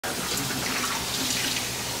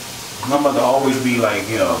My mother always be like,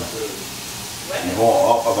 you know, going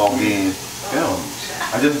off about being filmed.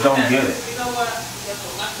 I just don't get it.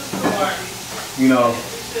 You know,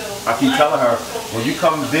 I keep telling her, when you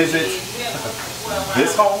come visit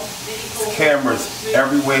this home, cameras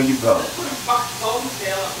everywhere you go.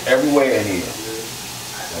 Everywhere in here.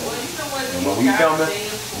 And when we film it,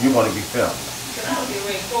 you're going to be filmed.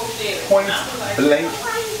 Point blank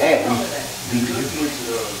and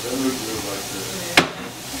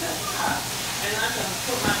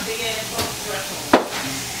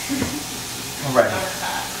all right.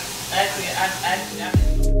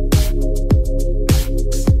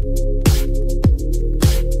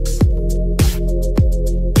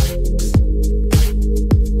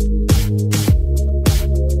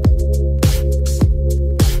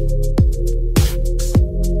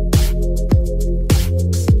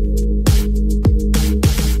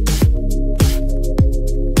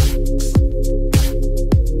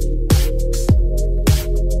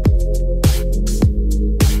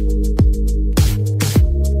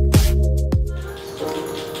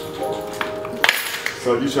 So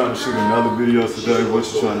you trying to shoot another video today?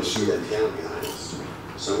 What you trying to shoot?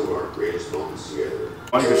 Some of our greatest moments together.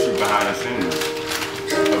 I can shoot behind the scenes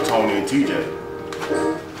of Tony and TJ.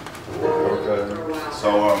 Okay. So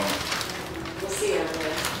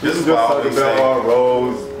this is Just why I talk always about say, our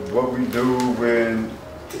roles, what we do when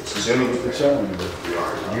you're dealing with the channel.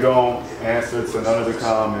 You don't answer to none of the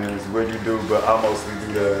comments, what you do, but I mostly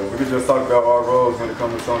do that. We can just talk about our roles when it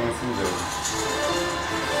comes to Tony and TJ.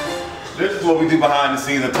 this is what we do behind the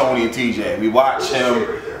scenes of Tony and TJ. We watch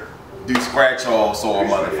him do scratch offs all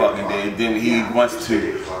motherfucking day. Then he wants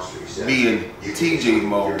to be in TJ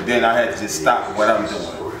mode. Then I had to just stop what I'm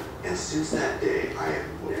doing. And since that day, I have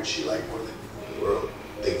what would she like more than the world?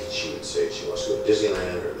 I think she would say she wants to go to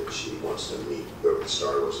Disneyland or that she wants to meet whoever the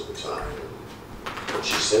star was at the time. What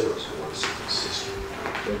she said was, I want to see my sister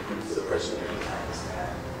for the president.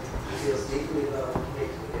 He feels deeply loved,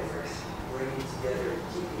 making a difference, bringing together,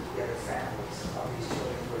 keeping together families. All these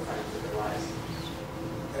children who are fighting for their lives.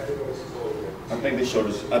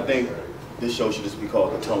 I think this show should just be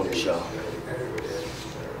called the Tony Show.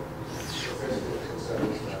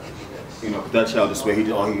 You know, that child this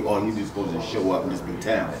way, all he just supposed to show up and just be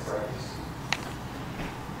talented.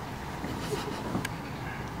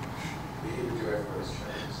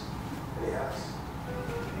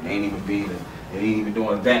 It ain't even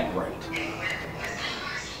doing that right.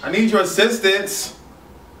 I need your assistance.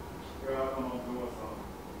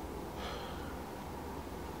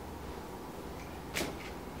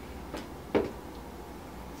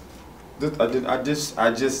 I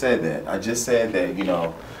just said that. I just said that, you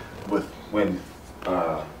know, when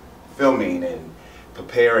filming and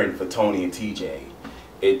preparing for Tony and TJ,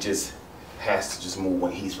 it just has to just move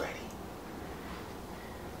when he's ready.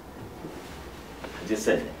 I just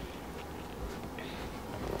said that.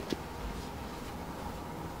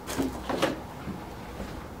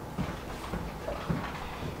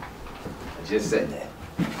 I just said that.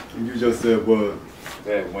 And you just said what?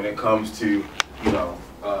 That when it comes to, you know,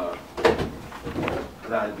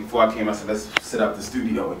 before I came, I said, let's set up the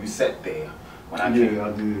studio, and you sat there when I came. Yeah,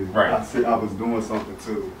 I did. Right. I said I was doing something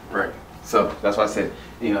too. Right. So that's why I said,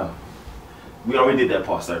 you know, we already did that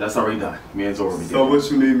part, sir. That's already done. Me and Zora already did. So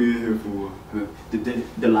what you need me in here for?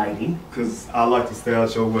 The lighting. Cause I like to stay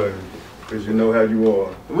out your way. Cause you know how you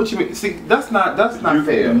are. What you mean? See, that's not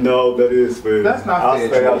fair. No, that is fair. That's not fair. I'll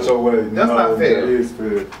stay out your way. That's not fair. That is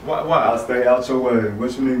fair. Why? I'll stay out your way.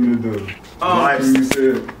 What you need me to do? Lighting, you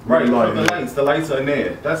said. Right, Lighting. the lights are in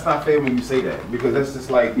there. That's not fair when you say that, because that's just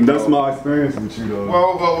like, you That's know, my experience with you though.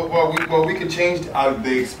 Well, we can change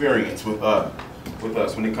the experience with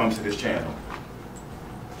us when it comes to this channel.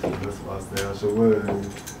 That's why I stay out your way.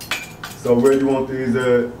 So where you want these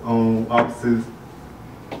at? Opposite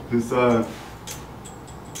this side?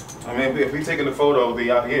 I mean, if we taking the photo, they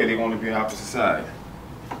out here, they're going to be on the opposite side.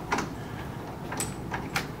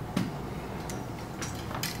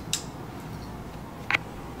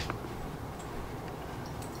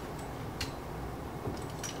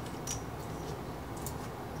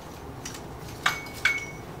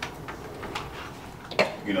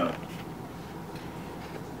 You know,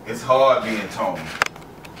 it's hard being Tony,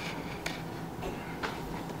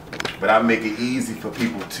 but I make it easy for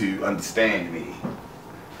people to understand me.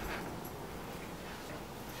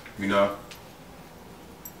 You know,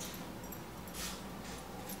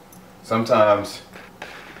 sometimes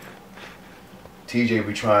TJ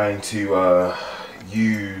be trying to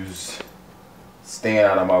use staying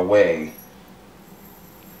out of my way,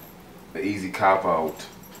 the easy cop out,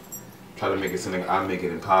 try to make it something I make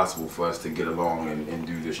it impossible for us to get along and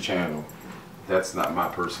do this channel. That's not my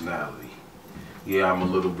personality. Yeah, I'm a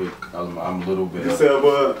little bit. I'm a little bit. You said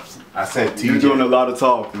what? I said TJ. You're doing a lot of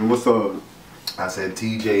talking. What's up? I said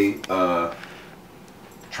TJ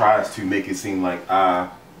tries to make it seem like I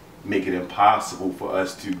make it impossible for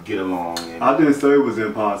us to get along. And I didn't say it was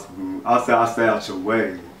impossible. I said I stay out your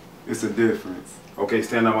way. It's a difference. okay,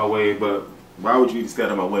 stand out my way, but why would you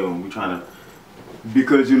stand out my way when we're trying to?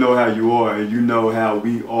 Because you know how you are, and you know how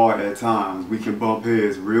we are at times. We can bump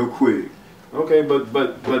heads real quick. Okay, but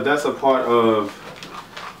that's a part of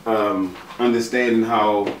understanding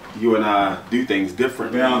how you and I do things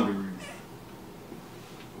differently. Boundaries.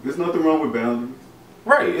 There's nothing wrong with boundaries.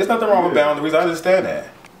 Right, there's nothing wrong with boundaries. I understand that.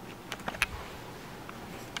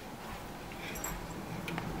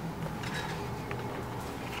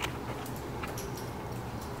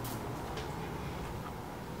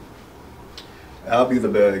 I'll be the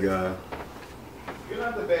bad guy. You're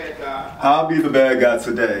not the bad guy. I'll be the bad guy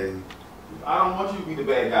today. I don't want you to be the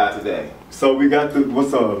bad guy today. So we got the,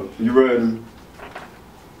 what's up? You ready?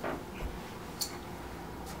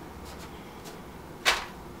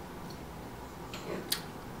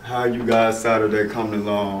 How you guys Saturday coming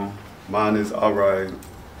along? Mine is alright.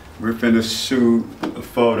 We're finna shoot a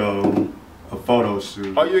photo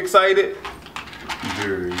shoot. Are you excited?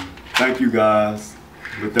 Very. Thank you guys.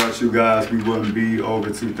 Without you guys, we wouldn't be over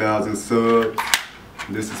 2,000 subs.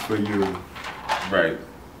 This is for you. Right.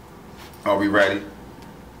 Are we ready?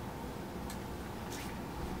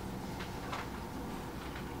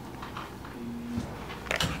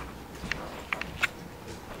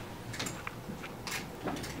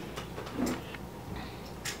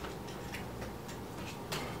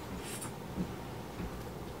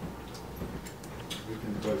 We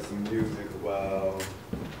can play some music while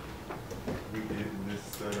we getting this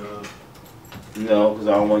set up. No, because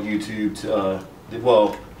I don't want YouTube to,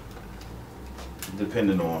 well,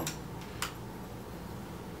 depending on.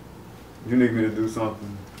 You need me to do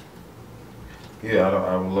something? Yeah,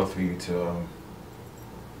 I would love for you to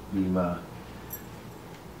be my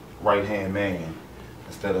right-hand man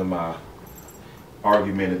instead of my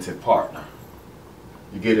argumentative partner.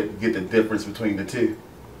 You get the difference between the two?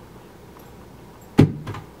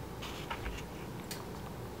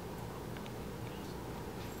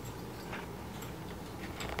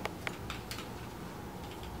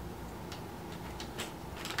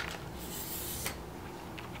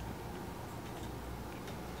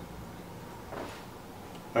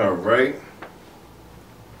 All right.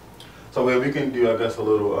 So we can do, I guess, a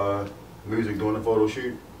little music during the photo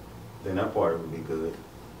shoot. Then that part would be good.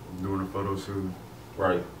 Doing a photo shoot.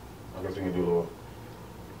 Right. I guess we can do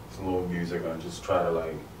some little music and just try to,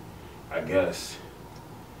 like, I guess,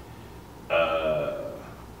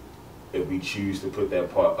 if we choose to put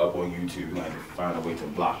that part up on YouTube, like find a way to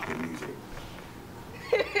block the music.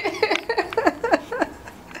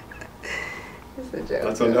 It's a joke.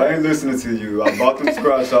 I told you, I ain't listening to you. I bought them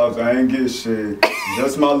scratch offs. I ain't get shit.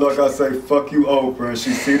 Just my luck, I say, fuck you, Oprah, and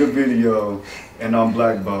she see the video, and I'm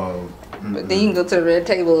blackballed. But then you can go to the red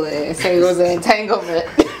table and say it was an entanglement.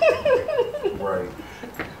 Right.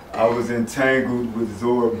 I was entangled with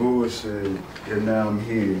Zora bullshit, and now I'm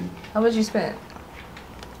here. How much you spent?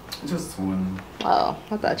 Just 20. Oh,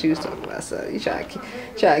 I thought you was talking about something. You try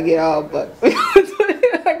to get all but.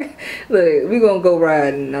 Look, we gonna go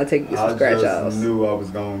ride and I'll take you some scratch I offs. just knew I was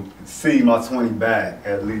gonna see my 20 back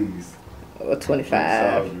at least. Or 25.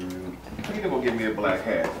 I think they're gonna give me a black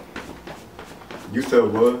hat. You said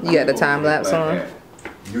what? You got the time lapse on?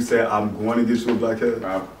 You said I'm going to get you a black hat?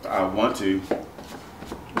 I want to.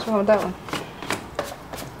 What's wrong with that one?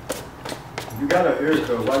 You got a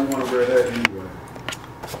haircut. Why you want to wear that anyway?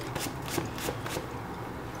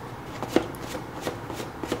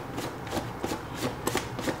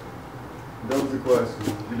 That was the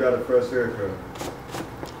question. You got a fresh haircut.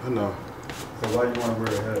 I know. So why you want to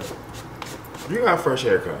wear a hat? You got a fresh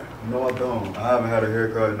haircut. No, I don't. I haven't had a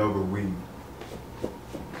haircut in over a week.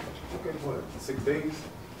 Okay, what? 6 days?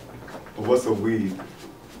 But what's a week?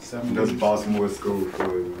 7 That's days. Baltimore school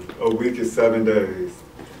for you. A week is 7 days.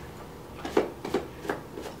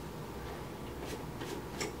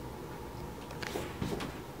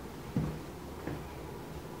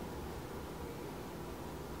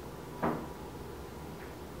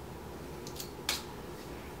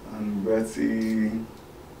 I'm Betsy.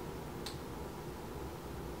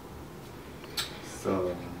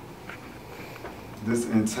 So, this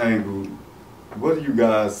entangled. What do you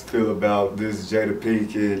guys feel about this Jada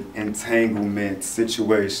Pinkett entanglement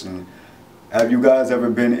situation? Have you guys ever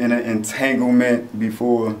been in an entanglement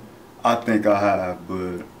before? I think I have,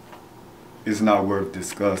 but it's not worth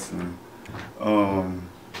discussing.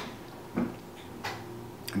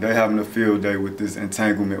 They're having a field day with this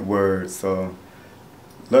entanglement word, so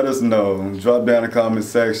let us know. Drop down in the comment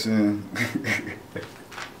section.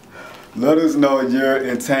 Let us know your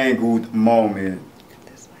entangled moment.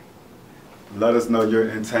 Let us know your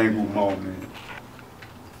entangled moment.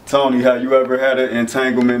 Tony, have you ever had an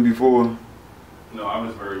entanglement before? No, I'm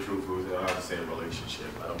just very truthful. I have to say relationship.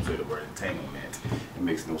 I don't say the word entanglement. It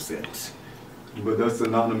makes no sense. But that's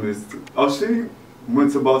synonymous. Oh, she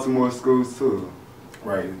went to Baltimore schools too.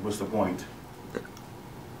 Right. What's the point?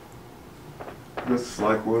 It's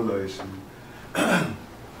like relation.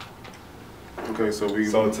 Okay, so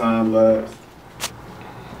So time lapse.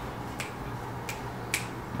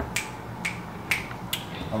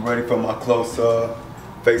 I'm ready for my close up.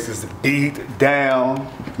 Face is beat down.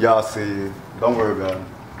 Y'all see it. Don't worry about it.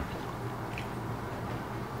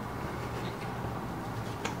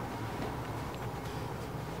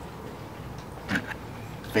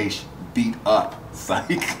 face beat up. Psych.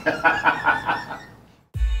 She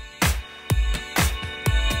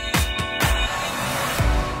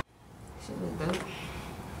look dope.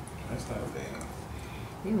 That's not bad.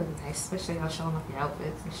 You look nice, especially y'all showing off your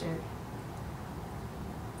outfits and shit.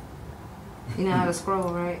 You know how to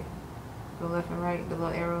scroll, right? Go left and right, the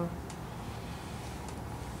little arrow.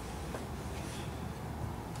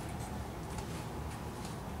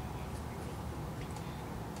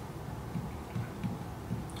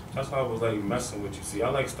 That's why I was like messing with you. See, I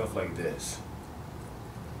like stuff like this.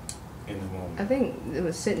 In the moment. I think it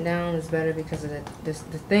was sitting down is better because of the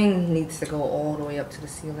thing needs to go all the way up to the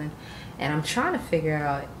ceiling, and I'm trying to figure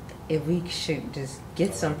out if we should just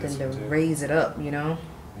get something to raise it up, you know?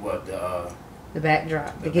 What The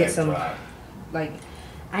backdrop the to get backdrop. some, like,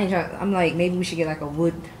 I ain't trying. I'm like maybe we should get like a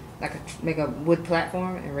wood, make a wood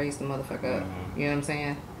platform and raise the motherfucker up. You know what I'm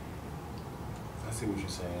saying? I see what you're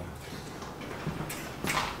saying.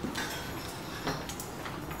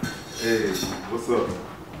 Hey, what's up?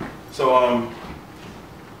 So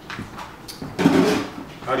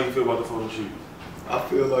how do you feel about the photo shoot? I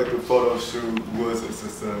feel like the photo shoot was a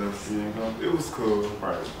success. Yeah. It was cool.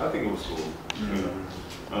 Right. I think it was cool. Mm-hmm. You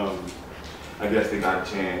know. I guess they got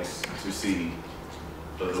a chance to see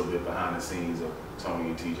a little bit behind the scenes of Tony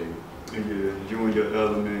and TJ. Yeah, you and your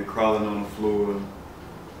element crawling on the floor.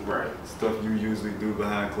 Right. Stuff you usually do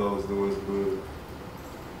behind closed doors,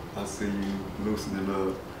 but I see you loosening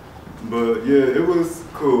up. But yeah, it was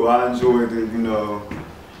cool. I enjoyed it, you know,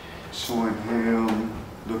 showing him,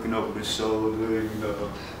 looking over his shoulder, you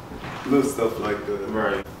know, little stuff like that.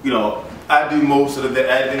 Right. You know, I do most of the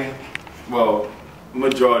editing. Well,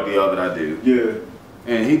 majority of it I do.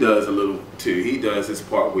 Yeah. And he does a little too. He does his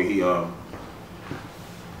part where he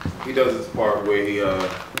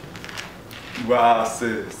Wow,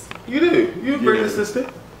 sis. You do. You're a great Yeah. assistant.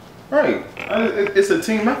 Right. It's a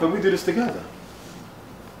team effort. We do this together.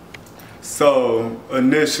 So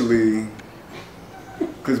initially,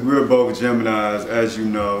 because we're both Geminis, as you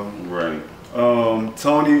know, Right.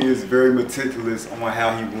 Tony is very meticulous on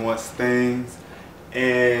how he wants things,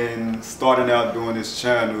 and starting out doing this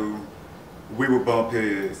channel, we would bump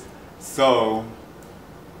heads. So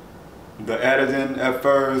the editing at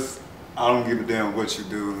first, I don't give a damn what you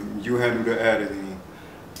do. You handle the editing,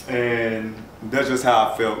 and that's just how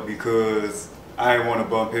I felt because I didn't want to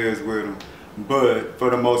bump heads with him. But for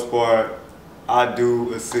the most part, I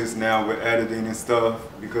do assist now with editing and stuff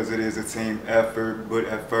because it is a team effort. But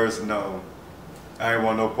at first, no, I didn't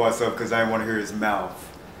want no parts of it because I didn't want to hear his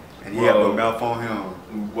mouth, and he had no mouth on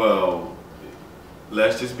him. Well,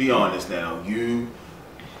 let's just be honest now. You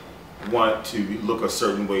want to look a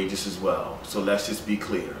certain way just as well. So let's just be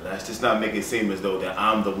clear. Let's just not make it seem as though that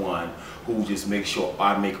I'm the one who just makes sure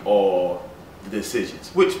I make all the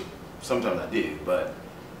decisions, which sometimes I do, but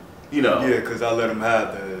you know. Yeah, because I let him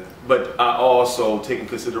have that. But I also take in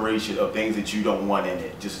consideration of things that you don't want in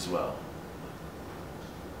it just as well.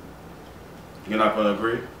 You're not going to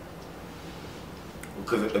agree?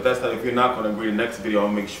 Because if you're not going to agree, the next video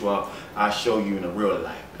I'll make sure I show you in the real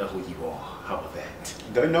life of who you are. How about that?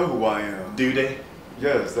 They know who I am. Do they?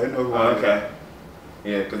 Yes, they know who I am. Okay.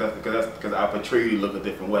 Yeah, because I portray you look a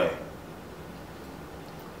different way.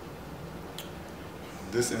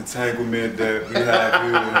 This entanglement that we have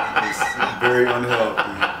here is very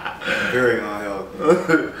unhealthy. Very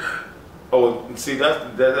unhealthy. Oh, see,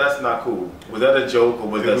 that's not cool. Was that a joke or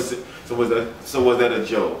was was that a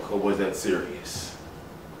joke or was that serious?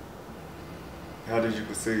 How did you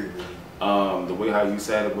perceive it? The way how you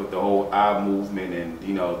said it with the whole eye movement and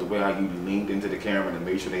you know the way how you leaned into the camera to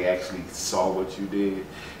make sure they actually saw what you did,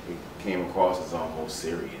 it came across as almost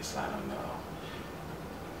serious. I don't know.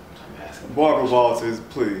 I'm asking. Barbara Walters,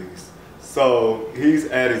 please So he's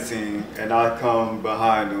editing, and I come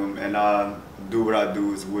behind him, and I do what I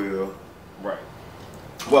do as well. Right.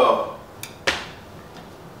 Well,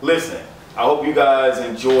 listen, I hope you guys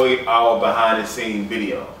enjoyed our behind the scene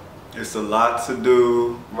video. It's a lot to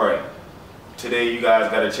do. Right. Today you guys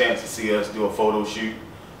got a chance to see us do a photo shoot.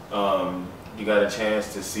 You got a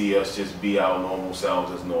chance to see us just be our normal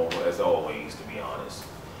selves as always, to be honest.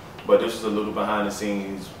 But this was a little behind the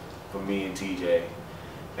scenes for me and TJ.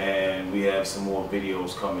 And we have some more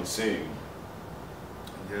videos coming soon.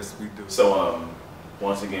 Yes, we do. So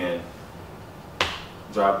once again,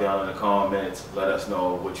 drop down in the comments, let us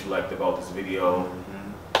know what you liked about this video.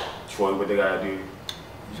 Troy, what they gotta do?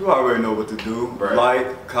 You already know what to do. Right.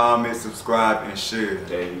 Like, comment, subscribe, and share.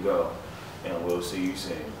 There you go. And we'll see you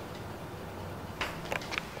soon.